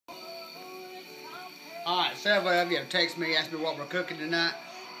Alright, several of you have texted me, asked me what we're cooking tonight.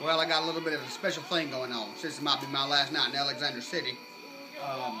 Well, I got a little bit of a special thing going on, since it might be my last night in Alexander City.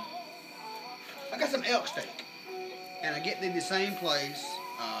 I got some elk steak, and I get in the same place.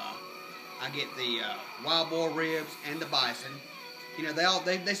 I get the wild boar ribs and the bison. You know,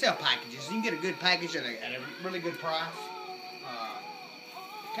 they sell packages. You can get a good package at a really good price.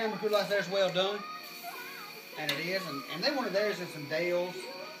 Camera crew like theirs well done, and it is. And they wanted theirs in some Dales.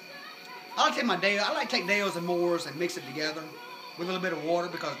 I like to take Dales and Moors and mix it together with a little bit of water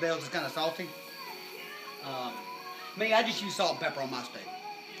because Dales is kind of salty. Me, I just use salt and pepper on my steak.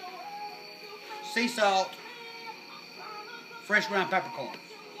 Sea salt, fresh ground peppercorns.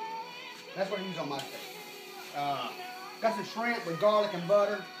 That's what I use on my steak. Got some shrimp with garlic and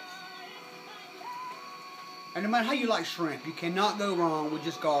butter. And no matter how you like shrimp, you cannot go wrong with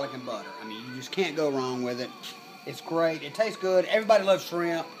just garlic and butter. I mean, you just can't go wrong with it. It's great. It tastes good. Everybody loves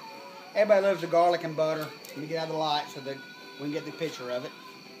shrimp. Everybody loves the garlic and butter. Let me get out of the light so that we can get the picture of it.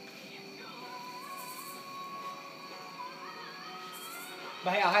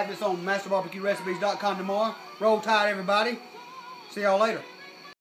 But hey, I'll have this on masterbarbecuerecipes.com tomorrow. Roll Tide, everybody. See y'all later.